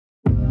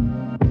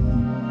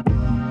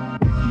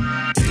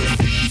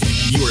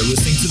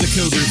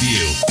Code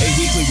Review, a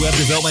weekly web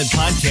development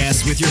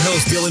podcast with your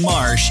host Dylan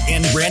Marsh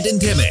and Brandon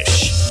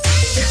Timish.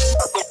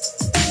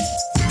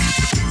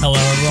 Hello,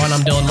 everyone.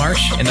 I'm Dylan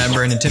Marsh. And I'm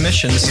Brandon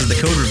Timish, and this is the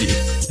Code Review.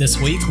 This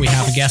week, we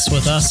have a guest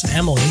with us,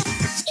 Emily,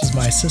 which is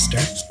my sister.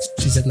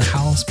 She's in the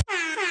house.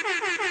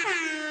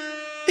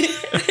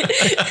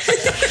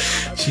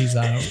 She's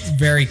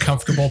very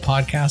comfortable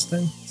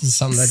podcasting. This is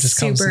something that just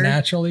comes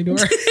naturally to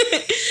her.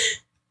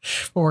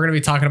 But we're going to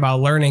be talking about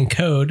learning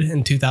code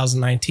in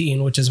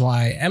 2019, which is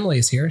why Emily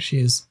is here. She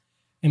is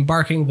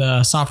embarking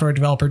the software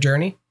developer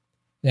journey.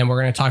 Then we're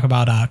going to talk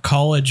about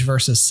college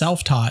versus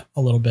self-taught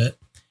a little bit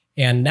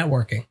and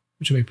networking,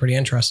 which will be pretty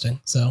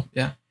interesting. So,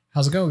 yeah.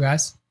 How's it going,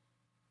 guys?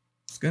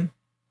 It's good.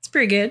 It's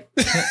pretty good.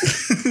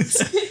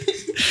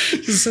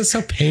 This is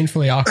so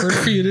painfully awkward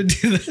for you to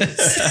do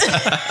this.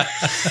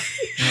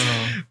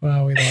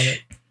 Wow, we love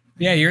it.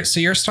 Yeah,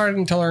 you're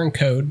starting to learn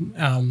code,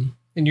 and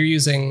you're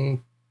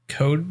using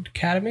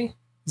Codecademy.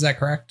 Is that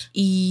correct?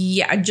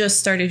 Yeah, I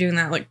just started doing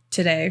that like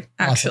today,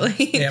 actually.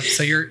 Awesome. Yeah,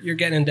 so you're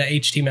getting into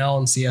HTML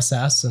and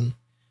CSS and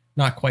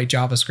not quite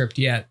JavaScript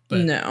yet, but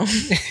no,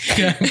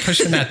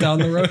 pushing that down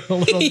the road a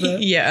little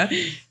bit. Yeah.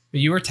 But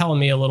you were telling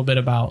me a little bit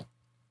about.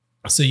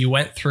 So you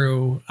went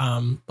through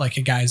like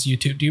a guy's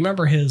YouTube. Do you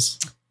remember his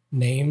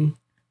name?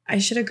 I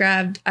should have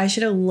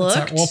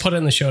looked. We'll put it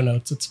in the show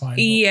notes. It's fine.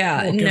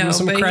 We'll give him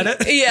some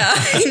credit. Yeah.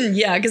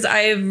 Yeah. Because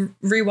I've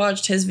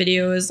rewatched his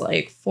videos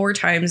like 4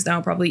 times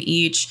now, probably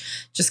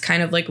each, just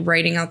kind of like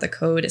writing out the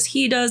code as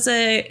he does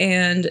it.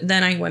 And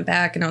then I went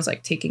back and I was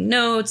like taking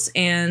notes,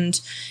 and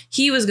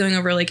he was going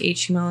over like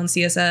HTML and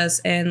CSS,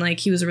 and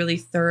like he was really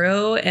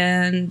thorough,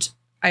 and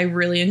I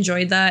really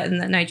enjoyed that. And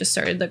then I just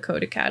started the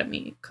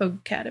Codecademy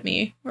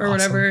or awesome.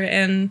 whatever.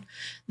 And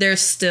they're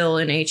still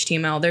in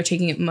HTML. They're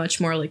taking it much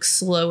more like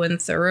slow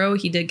and thorough.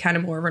 He did kind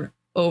of more of an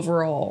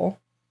overall.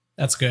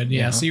 That's good.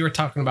 Yeah. So you were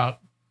talking about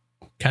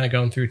kind of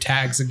going through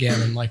tags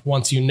again. And like,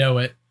 once you know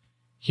it,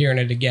 hearing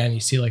it again, you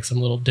see like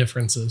some little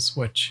differences,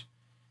 which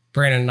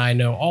Brandon and I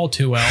know all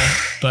too well,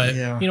 but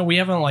you know, we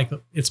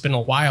haven't it's been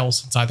a while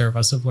since either of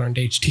us have learned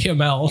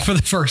HTML for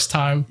the first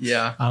time.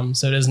 Yeah.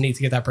 So it is neat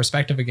to get that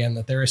perspective again,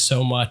 that there is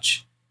so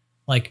much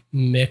like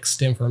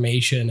mixed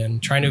information,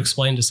 and trying to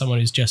explain to someone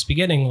who's just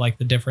beginning, like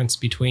the difference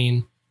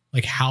between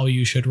like how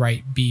you should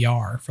write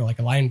BR for like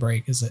a line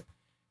break. Is it,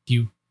 do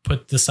you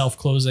put the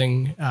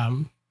self-closing, /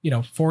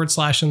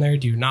 in there?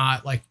 Do you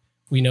not? Like,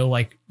 we know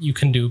like you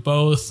can do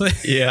both.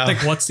 Yeah.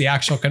 Like, what's the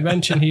actual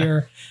convention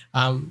here?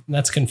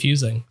 That's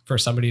confusing for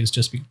somebody who's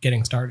just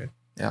getting started.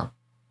 Yeah.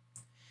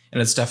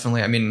 And it's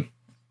definitely, I mean,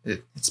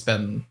 it's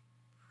been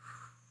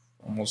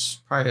almost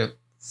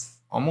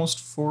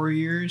 4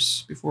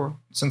 years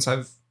since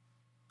I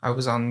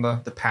was on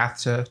the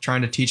path to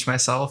trying to teach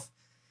myself.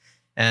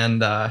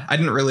 And I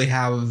didn't really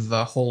have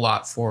a whole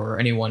lot for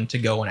anyone to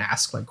go and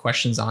ask like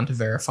questions on to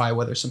verify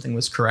whether something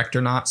was correct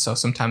or not. So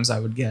sometimes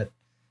I would get,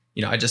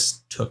 I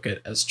just took it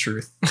as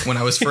truth when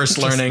I was first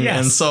learning.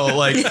 Yes. And so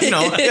like,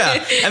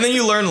 yeah. And then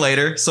you learn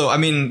later. So, I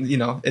mean,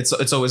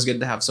 it's always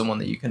good to have someone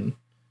that you can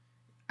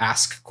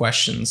ask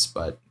questions,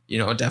 but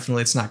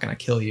definitely it's not going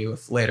to kill you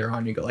if later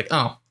on you go like,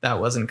 oh, that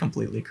wasn't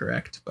completely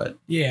correct. But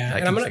yeah.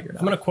 And I'm going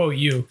to quote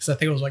you, because I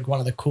think it was like one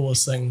of the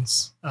coolest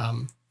things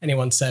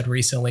anyone said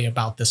recently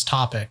about this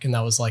topic. And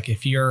that was like,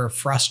 if you're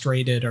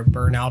frustrated or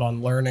burn out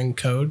on learning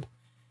code,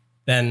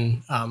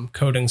 then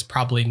coding's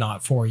probably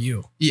not for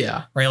you.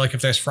 Yeah. Right. Like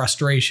if there's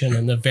frustration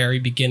in the very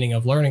beginning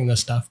of learning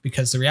this stuff,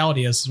 because the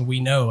reality is,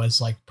 we know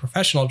as like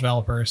professional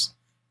developers,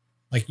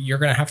 like you're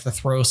going to have to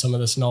throw some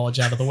of this knowledge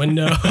out of the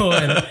window.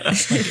 And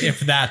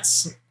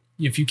like,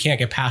 if you can't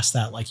get past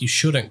that, like you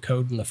shouldn't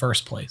code in the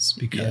first place,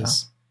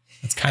 because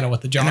that's kind of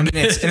what the job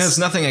is. And it's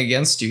nothing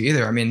against you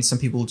either. I mean, some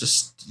people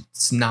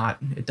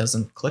it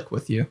doesn't click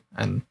with you.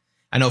 And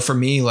I know for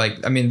me,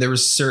 like, I mean, there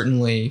was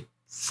certainly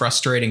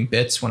frustrating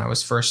bits when I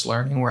was first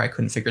learning where I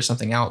couldn't figure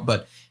something out.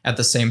 But at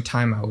the same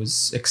time, I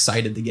was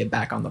excited to get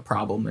back on the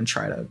problem and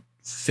try to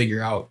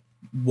figure out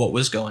what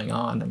was going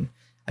on. And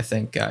I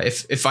think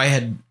if I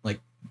had like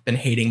been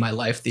hating my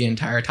life the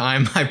entire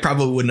time, I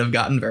probably wouldn't have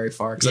gotten very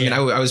far. Because I mean,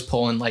 I was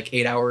pulling like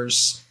 8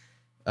 hours,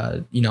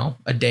 a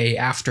day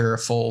after a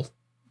full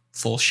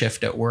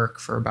shift at work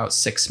for about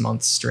 6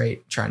 months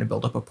straight, trying to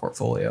build up a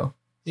portfolio.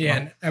 Yeah.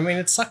 And I mean,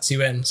 it sucks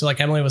you in. So like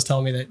Emily was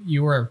telling me that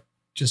you were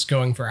just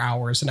going for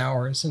hours and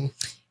hours, and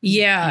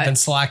you've been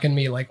slacking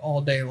me like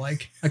all day.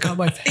 Like, I got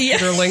my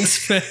header links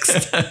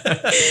fixed.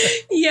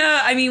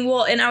 Yeah. I mean,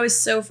 well, and I was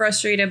so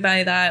frustrated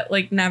by that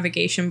like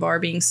navigation bar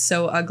being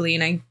so ugly,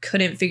 and I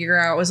couldn't figure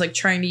out. I was like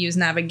trying to use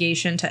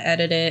navigation to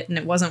edit it, and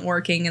it wasn't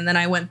working. And then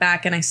I went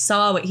back and I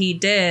saw what he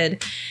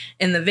did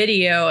in the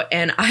video,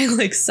 and I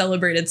like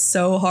celebrated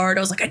so hard.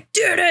 I was like, I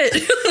did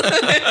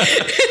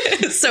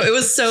it. So it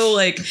was so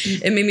like,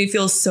 it made me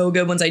feel so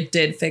good once I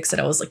did fix it.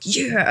 I was like,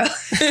 yeah.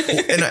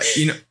 And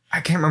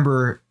I can't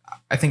remember.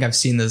 I think I've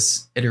seen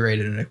this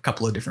iterated in a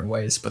couple of different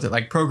ways, but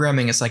like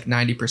programming is like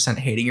 90%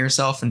 hating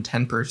yourself and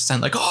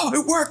 10% like, oh,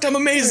 it worked, I'm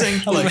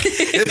amazing. Like,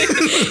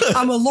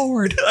 I'm a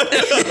lord.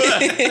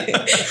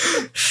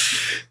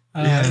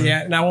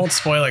 Yeah, and I won't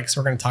spoil it because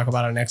we're going to talk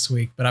about it next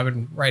week. But I've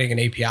been writing an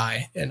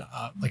API and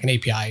like an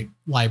API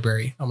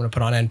library. I'm going to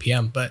put on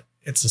NPM, but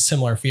it's a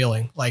similar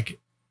feeling. Like,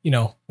 you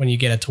know, when you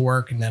get it to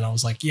work, and then I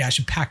was like, yeah, I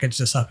should package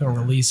this up and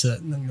release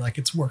it. And then you're like,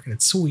 it's working,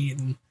 it's sweet,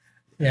 and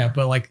yeah,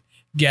 but like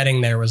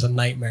getting there was a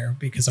nightmare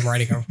because I'm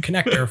writing a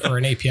connector for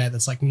an API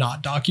that's like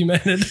not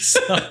documented.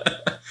 So.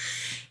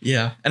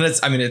 Yeah, and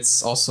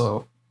it's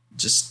also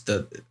just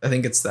I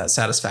think it's that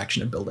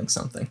satisfaction of building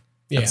something.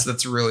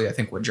 That's really, I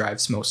think, what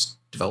drives most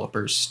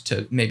developers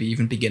to maybe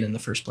even begin in the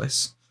first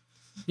place.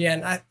 Yeah,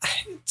 and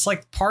it's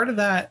like part of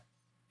that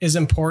is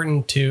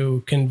important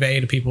to convey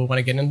to people who want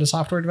to get into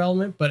software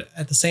development, but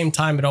at the same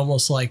time, it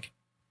almost like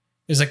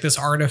there's like this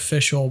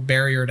artificial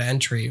barrier to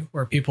entry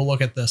where people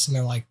look at this and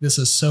they're like, this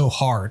is so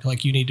hard.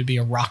 Like, you need to be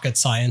a rocket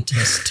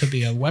scientist to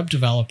be a web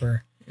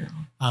developer. Yeah.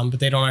 But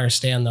they don't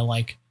understand that,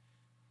 like,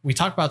 we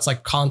talk about it's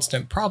like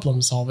constant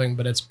problem solving,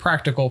 but it's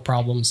practical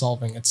problem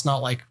solving. It's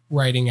not like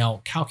writing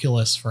out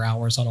calculus for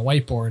hours on a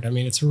whiteboard. I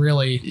mean, it's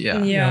really,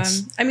 yeah.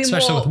 I mean,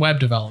 especially with web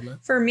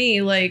development. For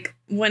me, like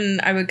when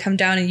I would come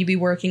down and you'd be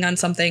working on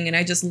something and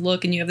I just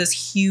look and you have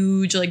this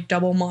huge, like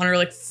double monitor,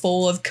 like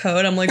full of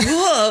code. I'm like,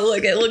 whoa,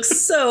 like it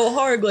looks so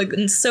hard, like,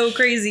 and so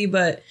crazy.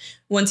 But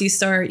once you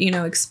start, you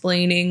know,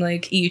 explaining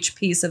like each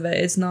piece of it,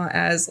 it's not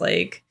as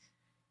like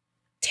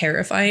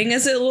terrifying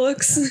as it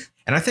looks. Yeah.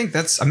 And I think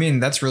that's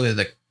really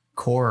the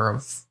core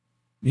of,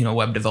 you know,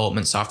 web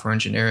development, software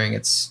engineering.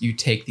 It's you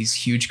take these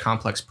huge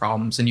complex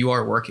problems and you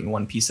are working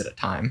one piece at a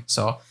time.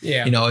 So,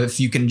 you know, if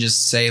you can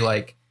just say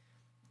like,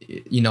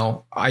 you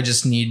know, I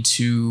just need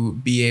to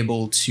be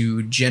able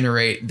to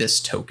generate this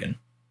token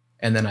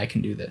and then I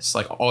can do this.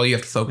 Like, all you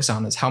have to focus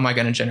on is how am I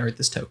going to generate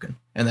this token?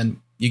 And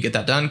then you get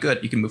that done.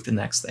 Good. You can move to the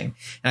next thing.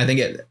 And I think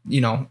it,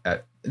 you know,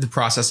 the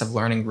process of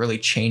learning really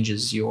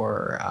changes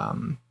your,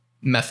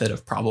 method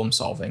of problem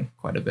solving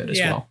quite a bit as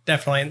well.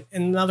 Definitely.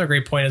 And another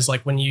great point is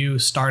like when you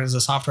start as a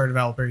software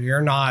developer,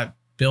 you're not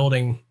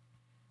building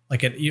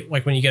like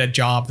like when you get a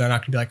job, they're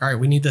not gonna be like, all right,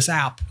 we need this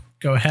app.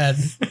 Go ahead.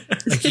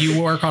 Like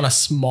you work on a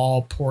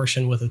small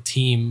portion with a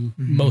team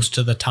most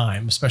of the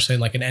time, especially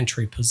in like an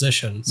entry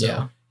position.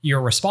 So you're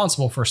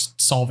responsible for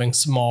solving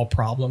small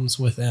problems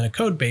within a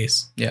code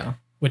base. Yeah.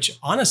 Which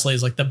honestly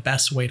is like the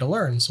best way to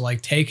learn. So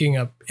like taking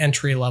a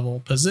entry level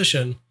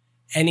position,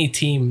 any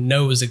team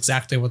knows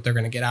exactly what they're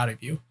going to get out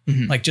of you.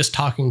 Like just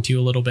talking to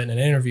you a little bit in an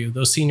interview,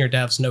 those senior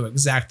devs know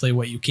exactly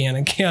what you can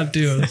and can't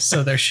do.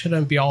 So there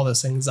shouldn't be all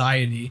this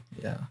anxiety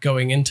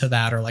going into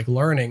that or like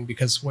learning,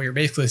 because what you're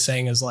basically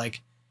saying is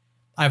like,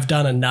 I've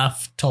done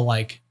enough to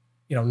like,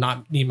 you know,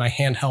 not need my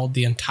hand held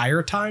the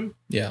entire time.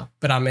 Yeah.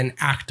 But I'm in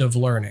active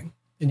learning,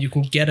 and you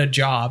can get a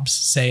job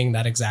saying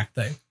that exact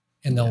thing,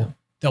 and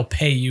they'll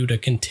pay you to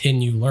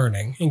continue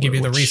learning and give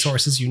you the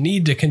resources you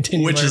need to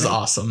continue learning. Is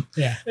awesome.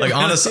 Yeah. Like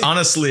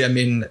honestly, I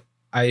mean,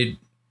 I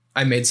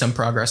made some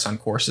progress on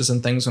courses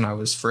and things when I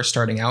was first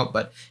starting out,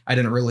 but I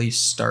didn't really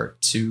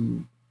start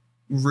to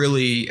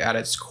really at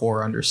its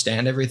core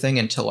understand everything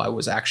until I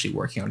was actually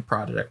working on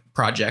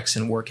projects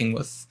and working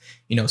with,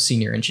 you know,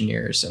 senior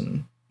engineers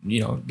and, you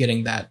know,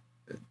 getting that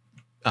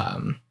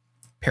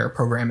pair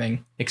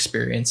programming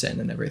experience in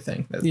and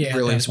everything. That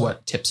really is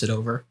what tips it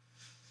over.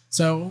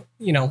 So,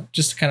 you know,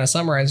 just to kind of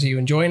summarize, are you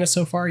enjoying it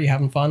so far? Are you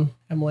having fun,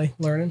 Emily,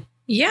 learning?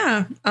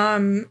 Yeah.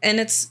 And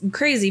it's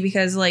crazy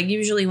because like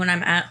usually when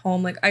I'm at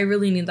home, like I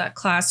really need that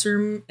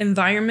classroom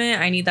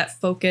environment. I need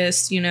that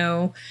focus, you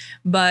know,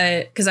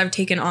 but because I've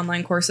taken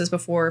online courses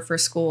before for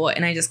school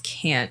and I just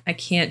I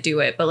can't do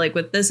it. But like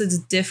with this, it's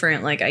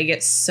different. Like I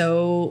get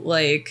so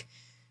like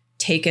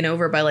taken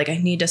over by like, I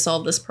need to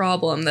solve this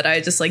problem that I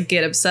just like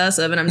get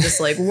obsessive and I'm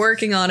just like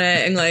working on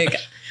it and like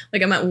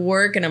I'm at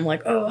work and I'm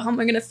like, oh, how am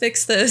I going to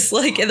fix this?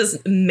 Like this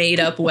made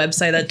up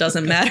website that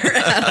doesn't matter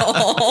at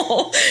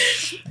all.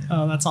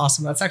 Oh, that's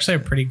awesome. That's actually a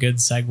pretty good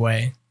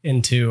segue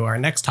into our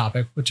next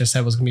topic, which I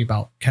said was going to be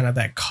about kind of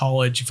that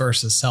college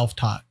versus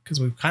self-taught, because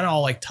we've kind of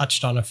all like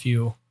touched on a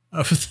few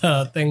of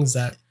the things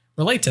that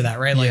relate to that,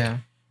 right? Like,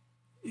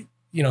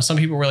 you know, some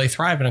people really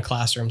thrive in a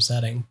classroom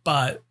setting,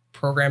 but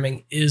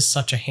programming is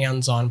such a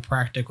hands-on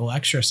practical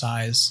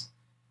exercise.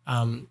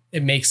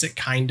 It makes it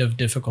kind of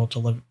difficult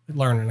to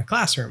learn in a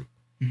classroom.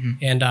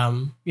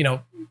 And, you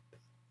know,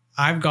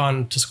 I've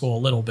gone to school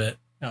a little bit.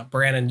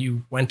 Brandon,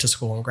 you went to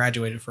school and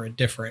graduated for a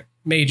different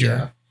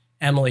major.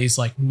 Emily's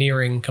like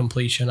nearing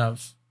completion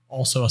of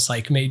also a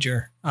psych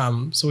major.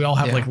 So we all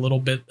have like a little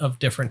bit of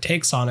different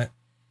takes on it.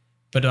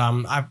 But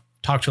I've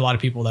talked to a lot of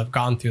people that have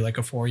gone through like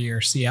a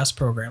 4-year CS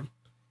program.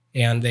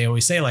 And they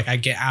always say like, I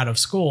get out of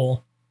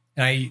school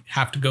and I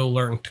have to go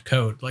learn to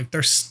code. Like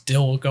they're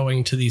still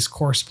going to these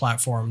course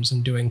platforms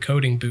and doing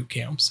coding boot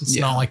camps. It's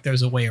not like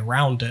there's a way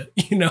around it.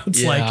 You know,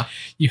 it's like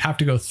you have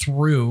to go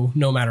through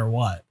no matter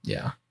what.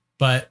 Yeah.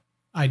 But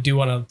I do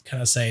want to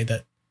kind of say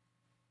that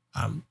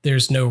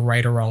there's no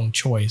right or wrong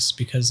choice,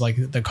 because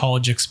like the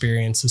college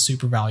experience is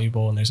super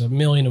valuable and there's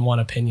 1,000,001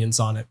 opinions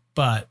on it.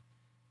 But,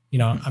 you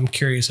know, I'm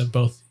curious of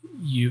both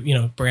you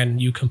know, Brandon,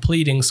 you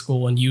completing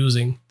school and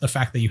using the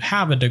fact that you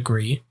have a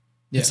degree.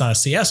 It's not a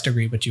CS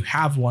degree, but you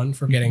have one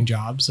for getting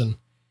jobs. And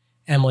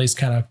Emily's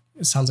kind of,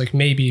 it sounds like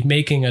maybe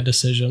making a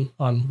decision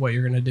on what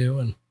you're going to do.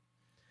 And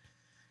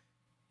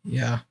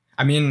yeah,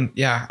 I mean,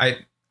 yeah, I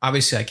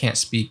can't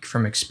speak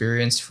from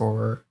experience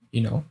for,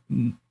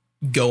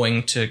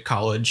 going to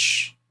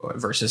college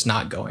versus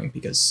not going,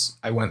 because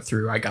I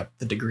got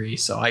the degree.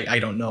 So I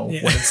don't know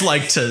what it's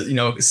like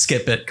to,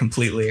 skip it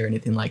completely or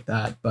anything like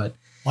that. But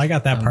I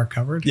got that part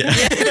covered. Yeah.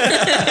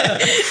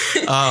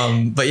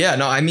 But yeah,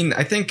 no, I mean,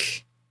 I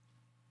think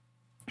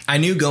I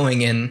knew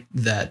going in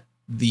that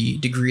the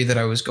degree that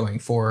I was going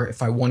for,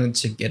 if I wanted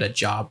to get a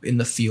job in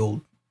the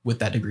field with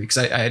that degree, because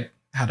I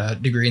had a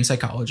degree in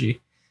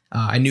psychology,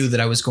 I knew that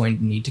I was going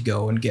to need to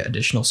go and get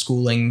additional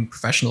schooling,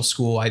 professional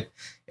school. I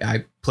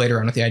played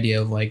around with the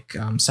idea of like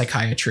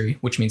psychiatry,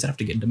 which means I have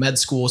to get into med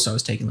school. So I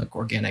was taking like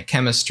organic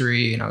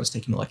chemistry and I was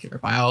taking molecular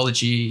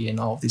biology and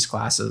all of these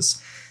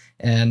classes,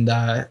 and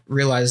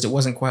realized it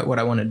wasn't quite what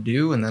I wanted to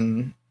do. And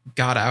then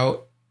got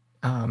out,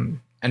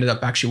 ended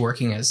up actually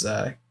working as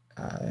a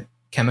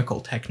chemical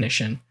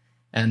technician.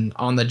 And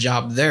on the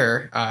job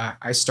there,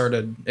 I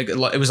started,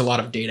 it was a lot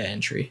of data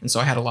entry. And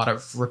so I had a lot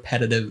of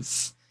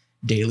repetitive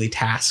daily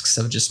tasks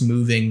of just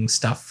moving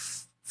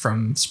stuff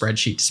from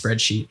spreadsheet to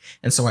spreadsheet.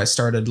 And so I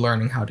started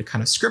learning how to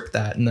kind of script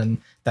that. And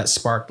then that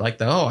sparked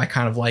like I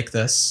kind of like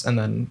this. And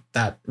then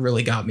that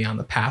really got me on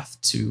the path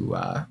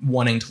to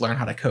wanting to learn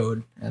how to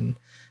code. And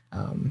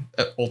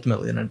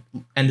ultimately it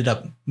ended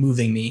up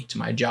moving me to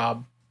my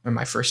job, or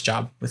my first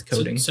job with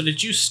coding. So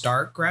did you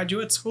start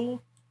graduate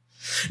school?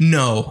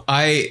 No,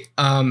 I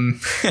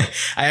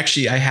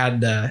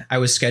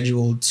was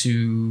scheduled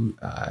to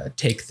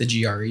take the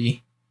GRE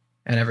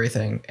and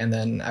everything. And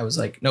then I was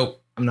like,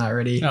 nope, I'm not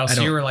ready. Oh,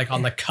 so you were like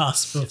on the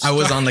cusp. I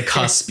was on the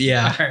cusp.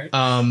 Yeah.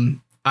 Right.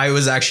 I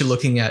was actually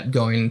looking at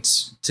going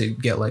to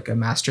get like a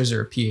master's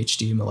or a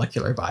PhD in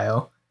molecular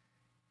bio,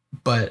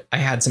 but I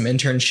had some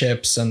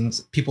internships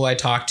and people I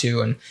talked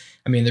to. And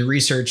I mean, the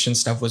research and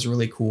stuff was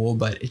really cool,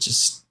 but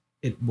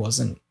it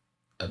wasn't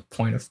a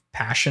point of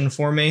passion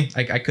for me.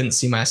 I couldn't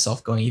see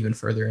myself going even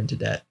further into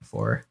debt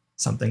for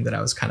something that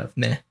I was kind of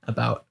meh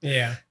about.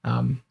 Yeah.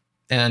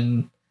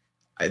 And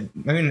I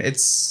mean,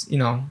 it's,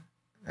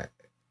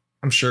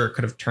 I'm sure it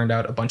could have turned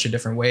out a bunch of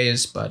different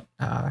ways, but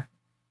I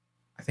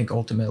think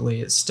ultimately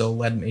it still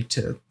led me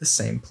to the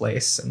same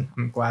place. And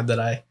I'm glad that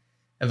I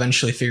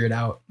eventually figured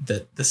out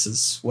that this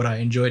is what I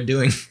enjoyed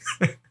doing.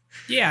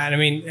 Yeah. And I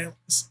mean,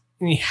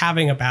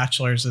 having a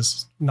bachelor's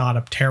is not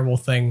a terrible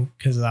thing,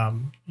 because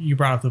you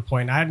brought up the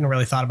point. I hadn't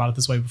really thought about it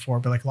this way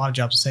before, but like a lot of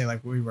jobs say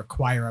like we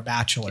require a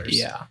bachelor's.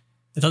 Yeah.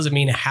 It doesn't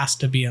mean it has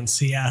to be in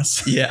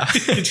CS. Yeah.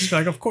 It's just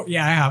like, of course,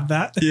 yeah, I have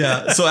that.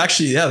 Yeah. So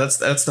actually, yeah, that's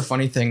the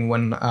funny thing.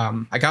 When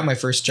I got my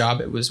first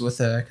job, it was with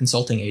a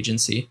consulting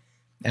agency,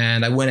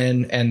 and I went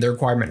in and the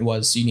requirement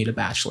was you need a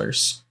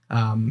bachelor's.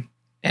 And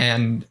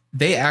I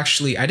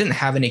didn't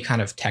have any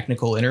kind of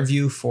technical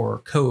interview for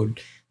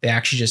code. They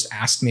actually just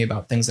asked me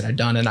about things that I'd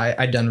done, and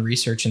I'd done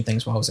research and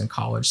things while I was in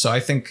college. So I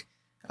think,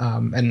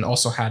 and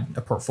also had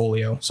a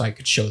portfolio so I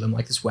could show them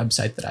like this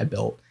website that I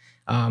built.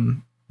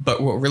 But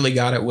what really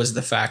got it was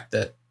the fact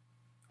that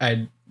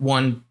I'd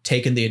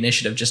taken the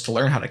initiative just to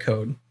learn how to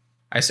code.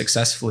 I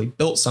successfully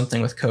built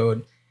something with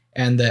code,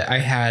 and that I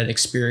had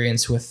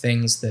experience with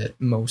things that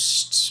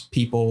most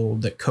people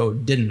that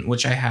code didn't,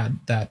 which I had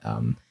that,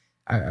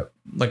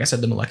 like I said,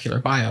 the molecular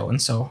bio.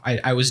 And so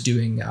I was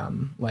doing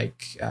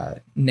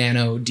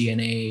nano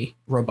DNA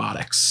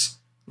robotics,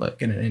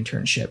 like in an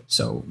internship.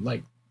 So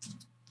like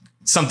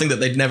something that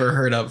they'd never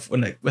heard of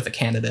with a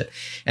candidate.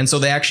 And so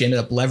they actually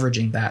ended up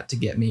leveraging that to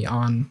get me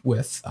on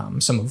with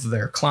some of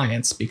their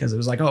clients, because it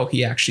was like, oh,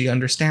 he actually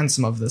understands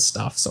some of this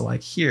stuff. So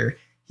like here,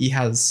 he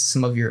has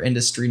some of your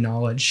industry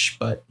knowledge,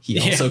 but he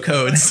also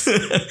codes.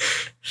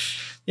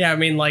 Yeah. I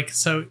mean, like,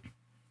 so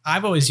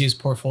I've always used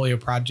portfolio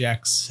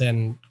projects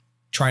and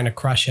trying to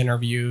crush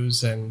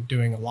interviews and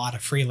doing a lot of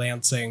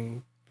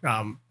freelancing,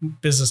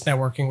 business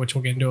networking, which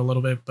we'll get into a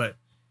little bit, but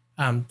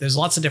there's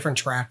lots of different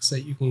tracks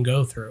that you can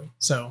go through.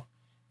 So,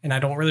 and I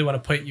don't really want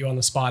to put you on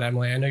the spot,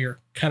 Emily. I know you're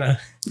kind of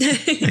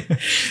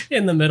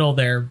in the middle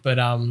there, but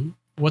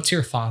what's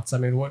your thoughts? I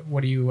mean,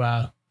 what are you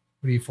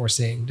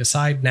foreseeing?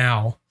 Decide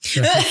now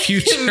for the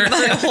future.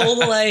 My whole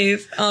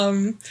life.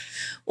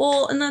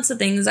 Well, and that's the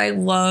thing is I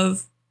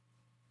love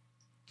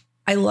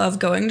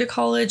going to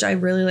college. I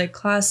really like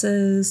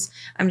classes.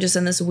 I'm just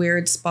in this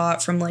weird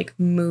spot from like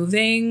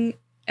moving,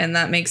 and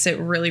that makes it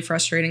really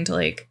frustrating to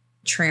like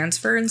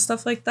transfer and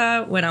stuff like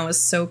that when I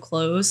was so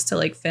close to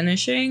like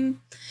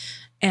finishing.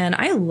 And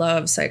I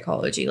love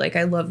psychology. Like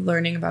I love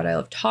learning about it. I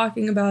love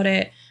talking about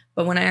it.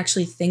 But when I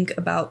actually think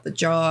about the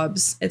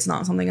jobs, it's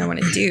not something I want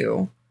to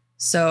do.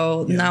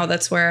 So now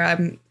that's where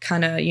I'm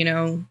kind of,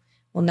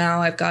 well,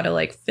 now I've got to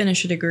like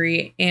finish a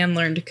degree and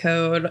learn to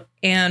code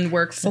and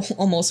work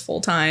almost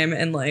full time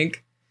and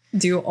like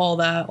do all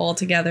that all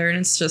together. And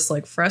it's just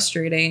like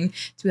frustrating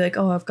to be like,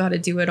 oh, I've got to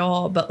do it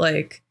all. But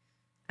like,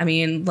 I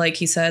mean, like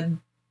he said,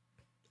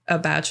 a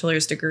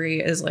bachelor's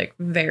degree is like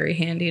very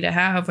handy to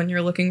have when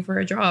you're looking for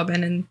a job.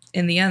 And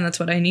in the end, that's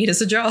what I need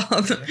is a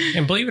job.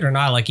 And believe it or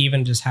not, like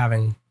even just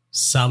having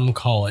some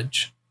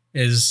college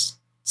is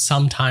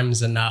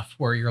sometimes enough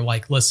where you're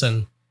like,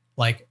 listen,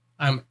 like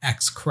I'm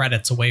X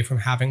credits away from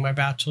having my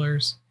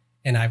bachelor's,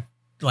 and I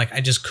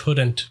just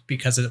couldn't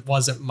because it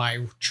wasn't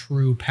my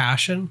true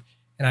passion.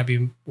 And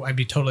I'd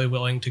be totally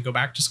willing to go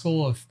back to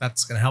school if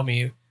that's going to help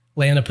me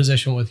land a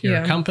position with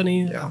your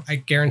company. Yeah. I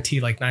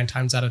guarantee like 9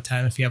 times out of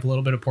 10, if you have a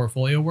little bit of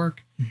portfolio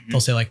work, they'll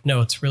say like,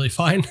 no, it's really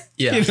fine.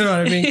 Yeah. You know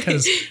what I mean?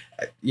 Because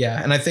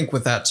and I think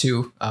with that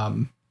too,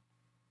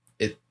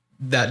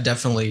 that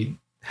definitely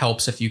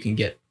helps if you can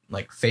get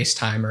like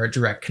FaceTime or a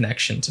direct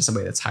connection to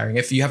somebody that's hiring.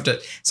 If you have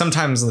to,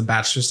 sometimes the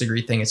bachelor's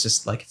degree thing, it's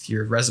just like if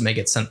your resume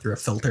gets sent through a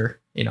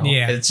filter, you know,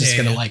 it's just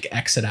going to like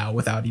exit out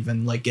without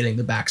even like getting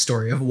the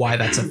backstory of why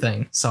that's a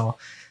thing. So,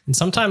 and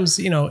sometimes,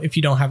 you know, if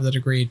you don't have the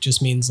degree, it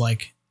just means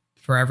like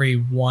for every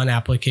one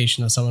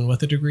application that someone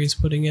with a degree is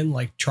putting in,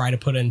 like try to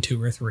put in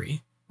 2 or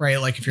 3, right?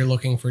 Like if you're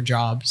looking for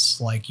jobs,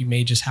 like you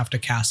may just have to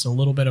cast a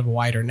little bit of a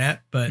wider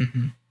net. But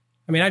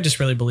I mean, I just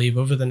really believe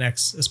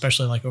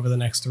especially like over the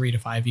next 3 to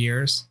 5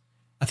 years,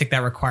 I think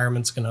that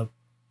requirement's going to,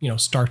 you know,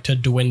 start to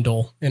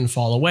dwindle and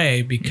fall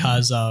away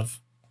because of,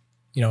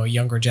 you know, a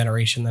younger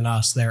generation than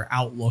us. Their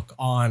outlook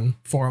on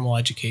formal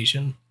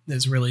education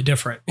is really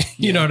different.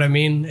 You know what I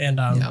mean? And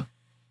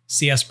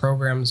CS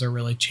programs are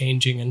really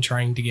changing and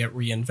trying to get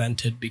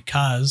reinvented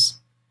because,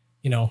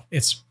 you know,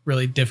 it's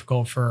really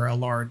difficult for a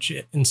large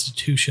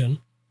institution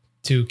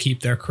to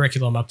keep their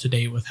curriculum up to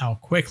date with how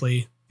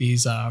quickly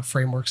these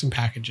frameworks and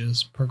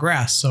packages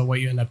progress. So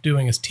what you end up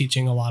doing is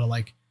teaching a lot of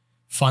like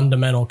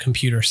fundamental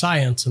computer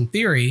science and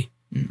theory,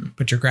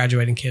 but you're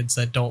graduating kids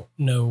that don't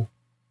know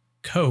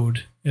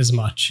code as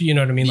much. You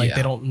know what I mean? Like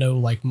they don't know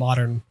like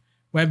modern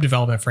web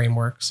development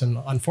frameworks. And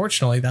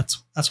unfortunately,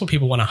 that's what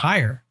people want to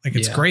hire. Like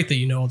it's great that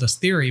you know all this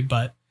theory,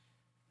 but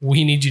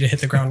we need you to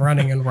hit the ground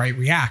running and write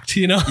React,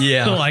 you know?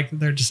 Yeah. Like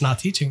they're just not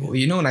teaching it. Well,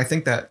 you know, and I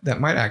think that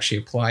might actually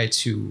apply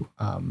to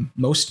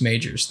most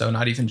majors, though,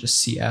 not even just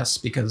CS,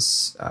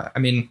 because I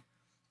mean,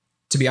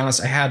 to be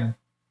honest, I had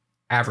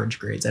average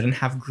grades. I didn't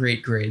have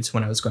great grades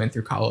when I was going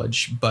through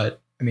college, but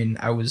I mean,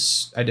 I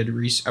was on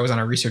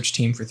a research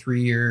team for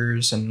 3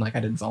 years, and like I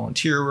did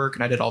volunteer work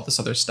and I did all this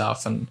other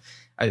stuff. And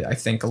I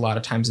think a lot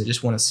of times they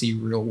just want to see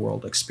real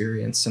world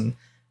experience. And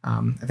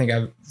I think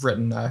I've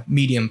written a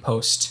Medium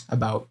post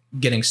about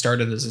getting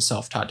started as a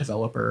self-taught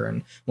developer.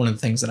 And one of the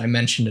things that I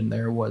mentioned in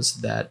there was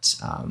that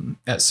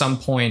at some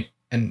point,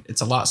 and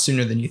it's a lot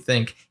sooner than you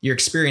think, your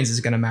experience is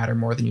going to matter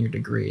more than your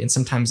degree. And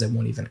sometimes they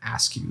won't even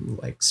ask you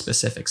like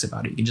specifics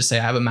about it. You can just say,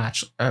 I have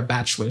a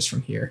bachelor's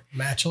from here.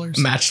 Bachelor's?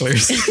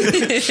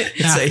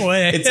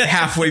 It's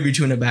halfway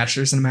between a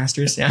bachelor's and a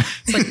master's. Yeah.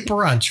 It's like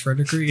brunch for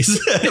degrees.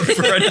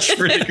 Brunch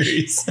for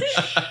degrees.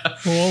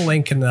 We'll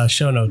link in the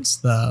show notes,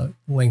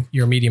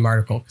 your Medium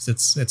article,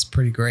 because it's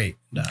pretty great.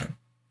 You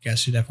guys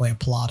should definitely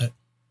applaud it.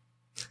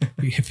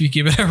 If you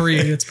give it a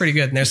read, it's pretty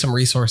good. And there's some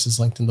resources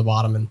linked in the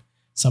bottom and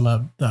some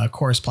of the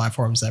course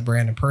platforms that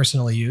Brandon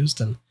personally used.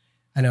 And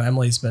I know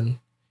Emily's been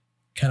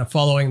kind of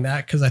following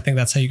that because I think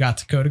that's how you got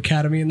to Code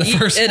Academy in the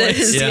first place. It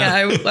is. Yeah.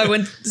 I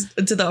went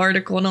to the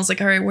article and I was like,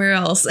 all right, where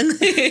else? I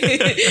mean,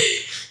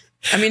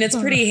 it's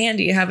pretty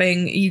handy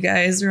having you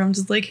guys where I'm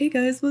just like, hey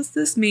guys, what's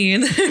this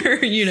mean?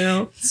 You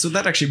know? So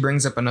that actually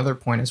brings up another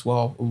point as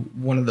well.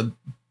 One of the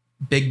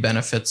big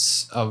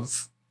benefits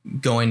of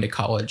going to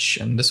college,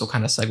 and this will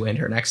kind of segue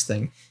into our next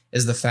thing,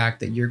 is the fact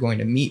that you're going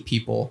to meet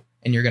people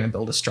and you're going to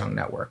build a strong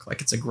network.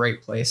 Like it's a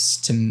great place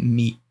to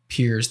meet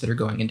peers that are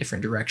going in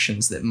different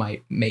directions that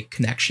might make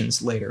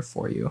connections later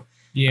for you.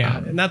 Yeah.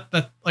 And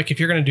that like if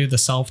you're going to do the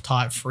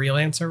self-taught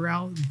freelancer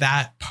route,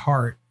 that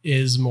part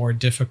is more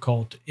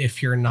difficult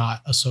if you're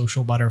not a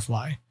social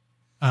butterfly.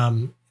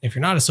 If you're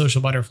not a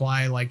social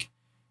butterfly, like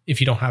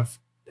if you don't have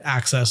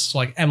access,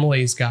 like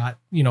Emily's got,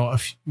 you know,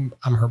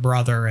 I'm her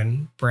brother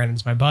and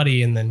Brandon's my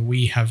buddy. And then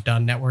we have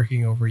done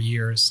networking over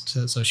years.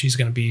 So she's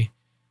going to be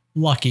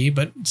lucky,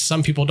 but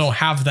some people don't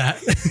have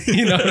that.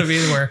 You know what I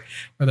mean? Where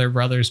their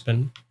brother's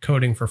been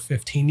coding for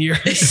 15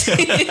 years.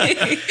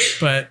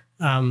 But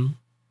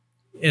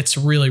it's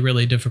really,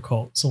 really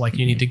difficult. So like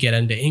you need to get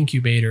into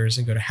incubators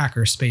and go to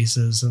hacker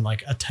spaces and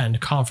like attend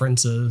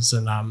conferences.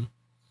 And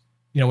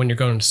you know, when you're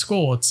going to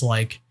school, it's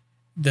like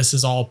this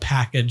is all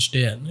packaged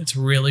in. It's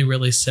really,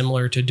 really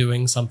similar to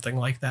doing something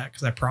like that.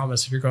 Because I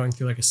promise if you're going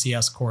through like a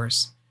CS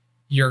course,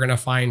 you're going to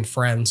find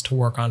friends to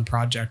work on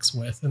projects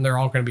with, and they're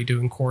all going to be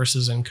doing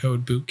courses and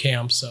code boot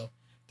camps. So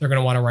they're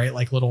going to want to write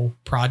like little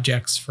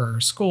projects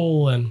for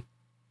school, and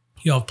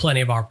you'll have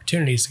plenty of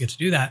opportunities to get to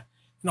do that.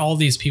 And all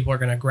these people are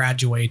going to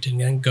graduate and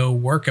then go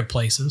work at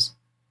places.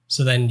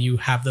 So then you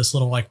have this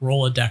little like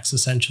Rolodex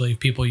essentially of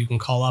people you can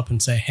call up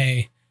and say,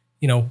 hey,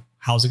 you know,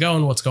 how's it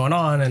going? What's going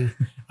on?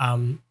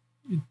 And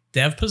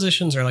dev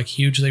positions are like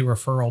hugely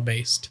referral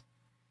based.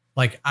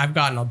 Like I've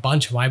gotten a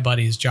bunch of my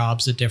buddies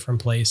jobs at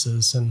different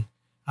places. And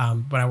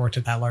when I worked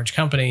at that large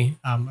company,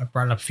 I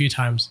brought it up a few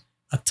times.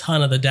 A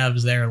ton of the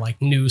devs there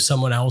like knew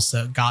someone else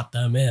that got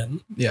them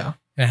in. Yeah.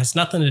 And it has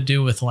nothing to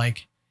do with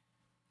like,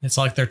 it's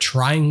like they're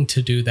trying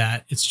to do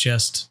that. It's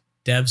just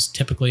devs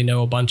typically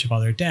know a bunch of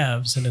other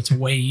devs, and it's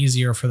way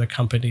easier for the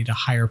company to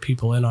hire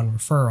people in on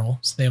referral.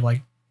 So they have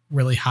like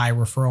really high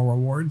referral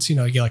rewards. You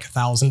get like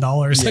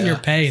 $1,000 in your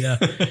pay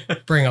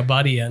to bring a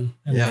buddy in,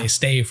 and they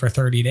stay for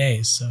 30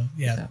 days. So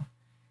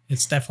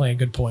it's definitely a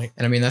good point.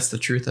 And I mean, that's the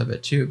truth of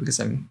it too, because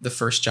the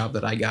first job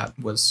that I got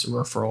was a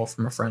referral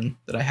from a friend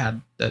that I had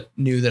that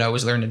knew that I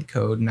was learning to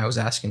code, and I was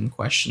asking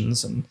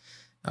questions. And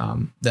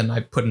then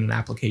I put in an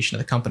application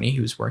to the company he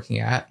was working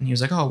at, and he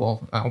was like, oh,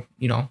 well, I'll,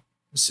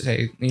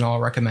 I'll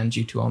recommend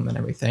you to him and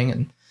everything.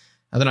 And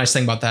the nice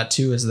thing about that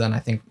too is then I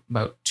think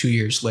about 2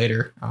 years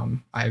later,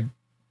 I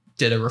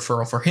did a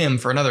referral for him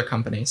for another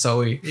company.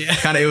 So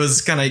it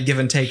was kind of give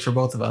and take for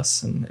both of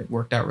us, and it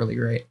worked out really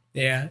great.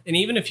 Yeah. And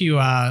even if you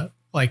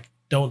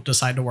don't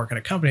decide to work at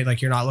a company,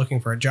 like you're not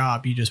looking for a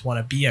job, you just want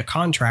to be a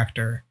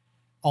contractor.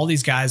 All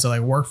these guys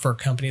that work for a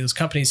company, those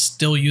companies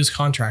still use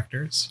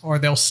contractors, or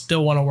they'll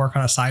still want to work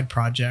on a side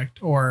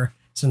project, or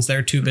since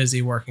they're too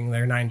busy working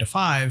their 9 to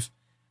 5,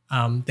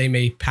 they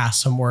may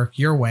pass some work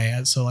your way.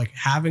 And so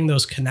having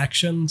those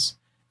connections,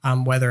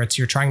 whether it's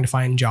you're trying to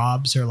find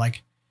jobs or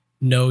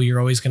you're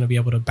always going to be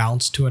able to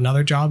bounce to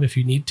another job if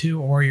you need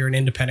to, or you're an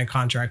independent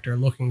contractor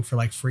looking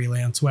for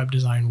freelance web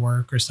design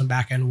work or some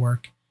back end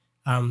work.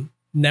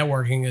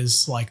 Networking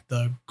is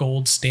the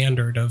gold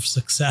standard of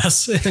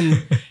success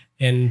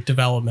in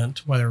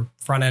development, whether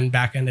front end,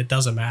 back end, it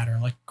doesn't matter.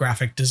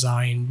 Graphic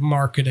design,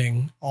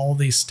 marketing, all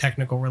these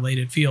technical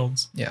related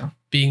fields. Yeah.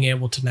 Being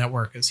able to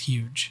network is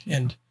huge,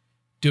 and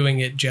doing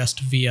it just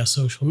via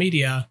social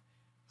media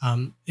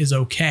is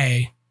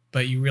okay,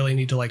 but you really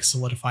need to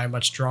solidify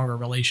much stronger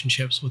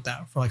relationships with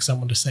that for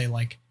someone to say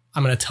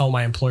I'm going to tell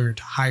my employer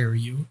to hire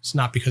you. It's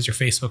not because you're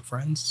Facebook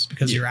friends, it's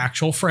because you're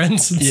actual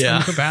friends in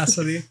some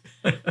capacity.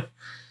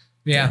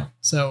 Yeah.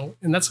 So,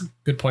 and that's a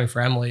good point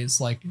for Emily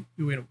is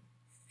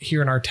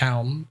here in our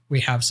town, we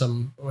have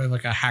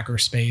a hacker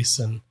space.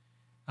 And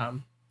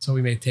so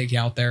we may take you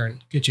out there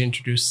and get you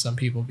introduced to some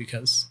people,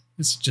 because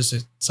it's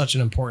just such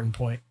an important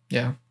point.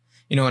 Yeah.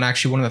 And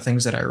actually one of the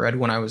things that I read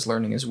when I was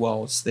learning as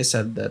well is they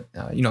said that,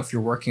 if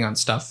you're working on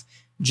stuff,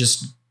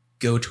 just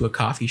go to a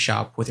coffee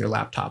shop with your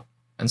laptop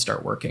and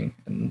start working.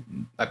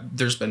 And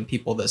there's been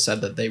people that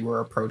said that they were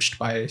approached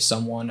by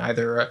someone,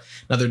 either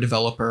another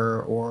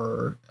developer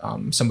or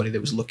somebody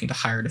that was looking to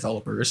hire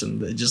developers, and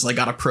they just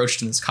got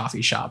approached in this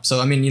coffee shop. So,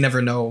 I mean, you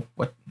never know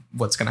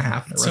what's going to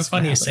happen. It's so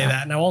funny you say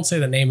that. And I won't say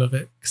the name of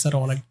it because I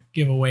don't want to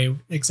give away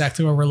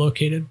exactly where we're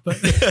located,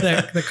 but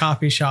the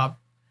coffee shop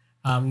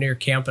near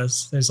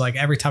campus, there's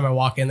every time I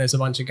walk in, there's a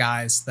bunch of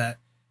guys that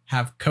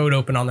have code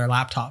open on their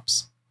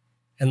laptops.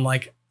 And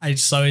I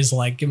just always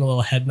give them a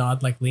little head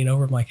nod, lean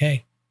over. I'm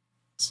hey,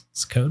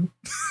 it's code.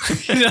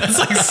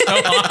 It's so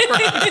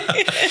awkward.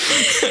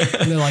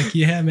 And they're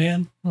yeah,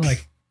 man. I'm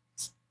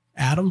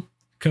Atom,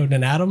 code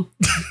in Atom.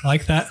 I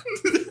like that.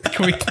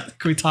 Can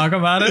we talk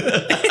about it?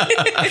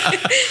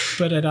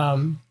 But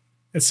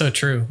it's so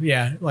true.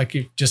 Yeah.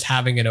 You just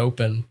having it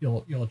open,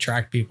 you'll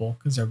attract people,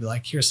 because they'll be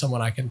here's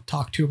someone I can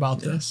talk to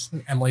about this.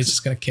 And Emily's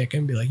just going to kick in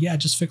and be yeah,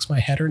 just fix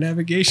my header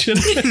navigation.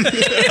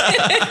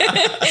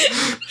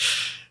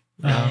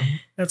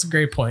 That's a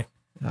great point.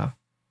 Yeah.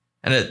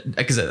 And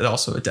because it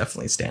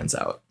definitely stands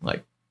out.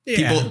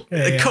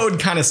 The code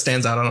kind of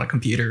stands out on a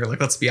computer.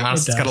 Let's be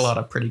honest, it's got a lot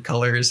of pretty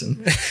colors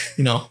and,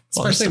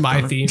 especially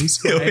my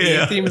themes.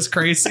 My theme is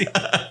crazy.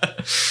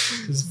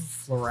 Just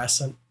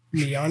fluorescent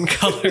neon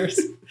colors.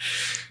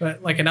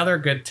 But another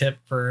good tip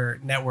for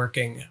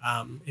networking,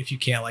 if you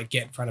can't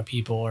get in front of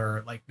people,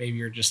 or maybe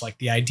you're just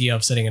the idea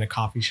of sitting in a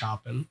coffee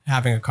shop and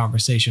having a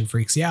conversation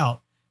freaks you out,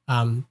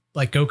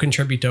 go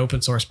contribute to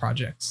open source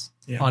projects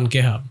on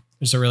GitHub.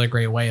 It's a really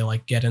great way,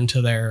 get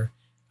into their,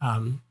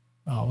 I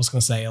was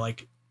going to say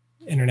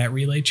internet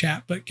relay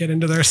chat, but get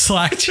into their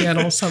Slack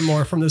channel, some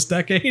more from this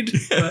decade.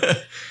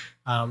 But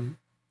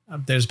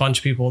there's a bunch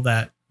of people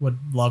that would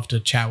love to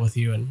chat with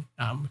you, and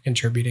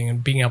contributing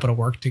and being able to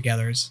work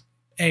together is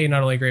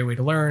not only a great way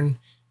to learn,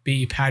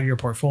 B, pad your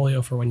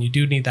portfolio for when you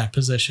do need that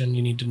position,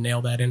 you need to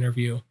nail that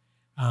interview.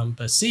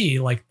 But C,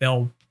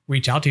 they'll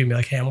reach out to you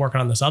and be hey, I'm working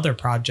on this other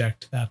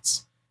project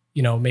that's,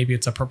 maybe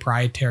it's a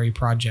proprietary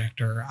project,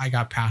 or I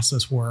got past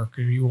this work,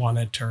 or you want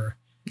it, or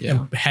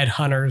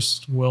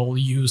headhunters will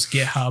use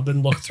GitHub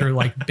and look through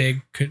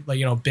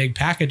big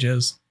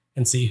packages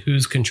and see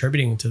who's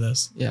contributing to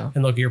this. Yeah.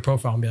 And look at your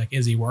profile and be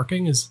is he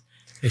working? Is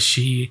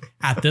she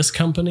at this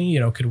company?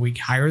 Could we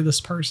hire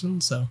this person?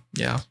 So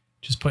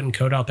just putting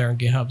code out there on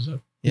GitHub is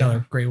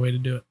another great way to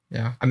do it.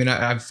 Yeah. I mean,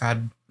 I've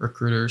had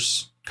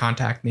recruiters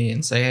contact me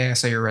and say, hey, I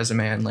saw your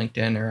resume on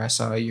LinkedIn, or I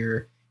saw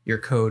your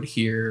code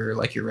here,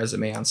 your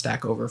resume on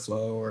Stack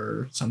Overflow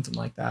or something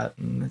like that.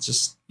 And it's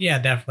just,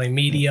 definitely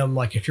Medium.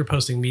 If you're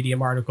posting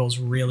Medium articles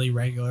really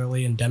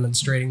regularly and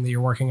demonstrating that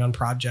you're working on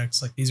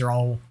projects, these are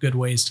all good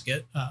ways to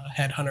get a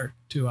headhunter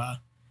to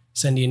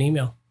send you an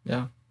email.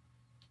 Yeah.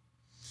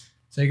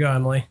 So you go,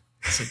 Emily.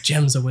 So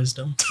gems of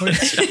wisdom.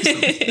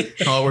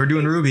 Oh, we're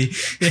doing Ruby.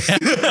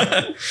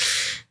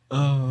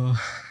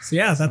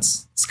 Yeah. So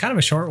it's kind of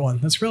a short one.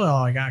 That's really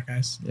all I got,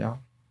 guys. Yeah.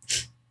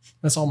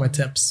 That's all my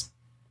tips.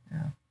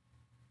 Yeah.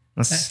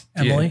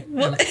 Emily?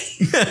 Why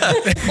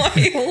are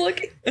you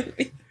looking at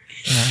me?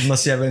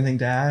 Unless you have anything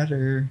to add,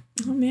 or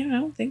Oh man, I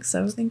don't think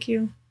so. Thank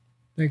you.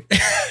 I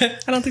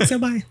don't think so.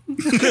 Bye.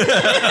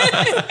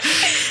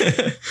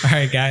 All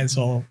right, guys.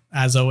 Well,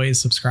 as always,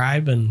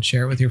 subscribe and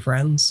share it with your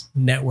friends.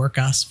 Network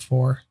us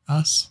for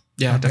us.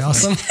 Yeah, that'd be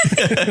awesome.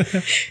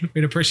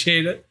 We'd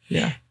appreciate it.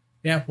 Yeah.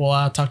 Yeah.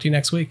 We'll talk to you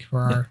next week for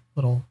our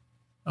little.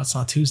 Oh, it's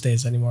not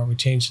Tuesdays anymore. We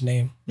changed the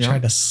name. Yeah.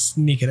 Tried to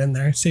sneak it in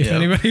there, see if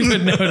anybody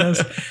would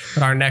notice.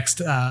 But our next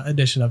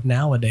edition of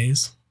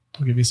Nowadays,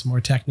 we'll give you some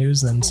more tech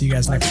news and then see you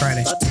guys next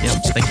Friday.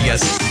 Yep. Thank you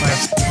guys.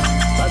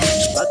 Bye.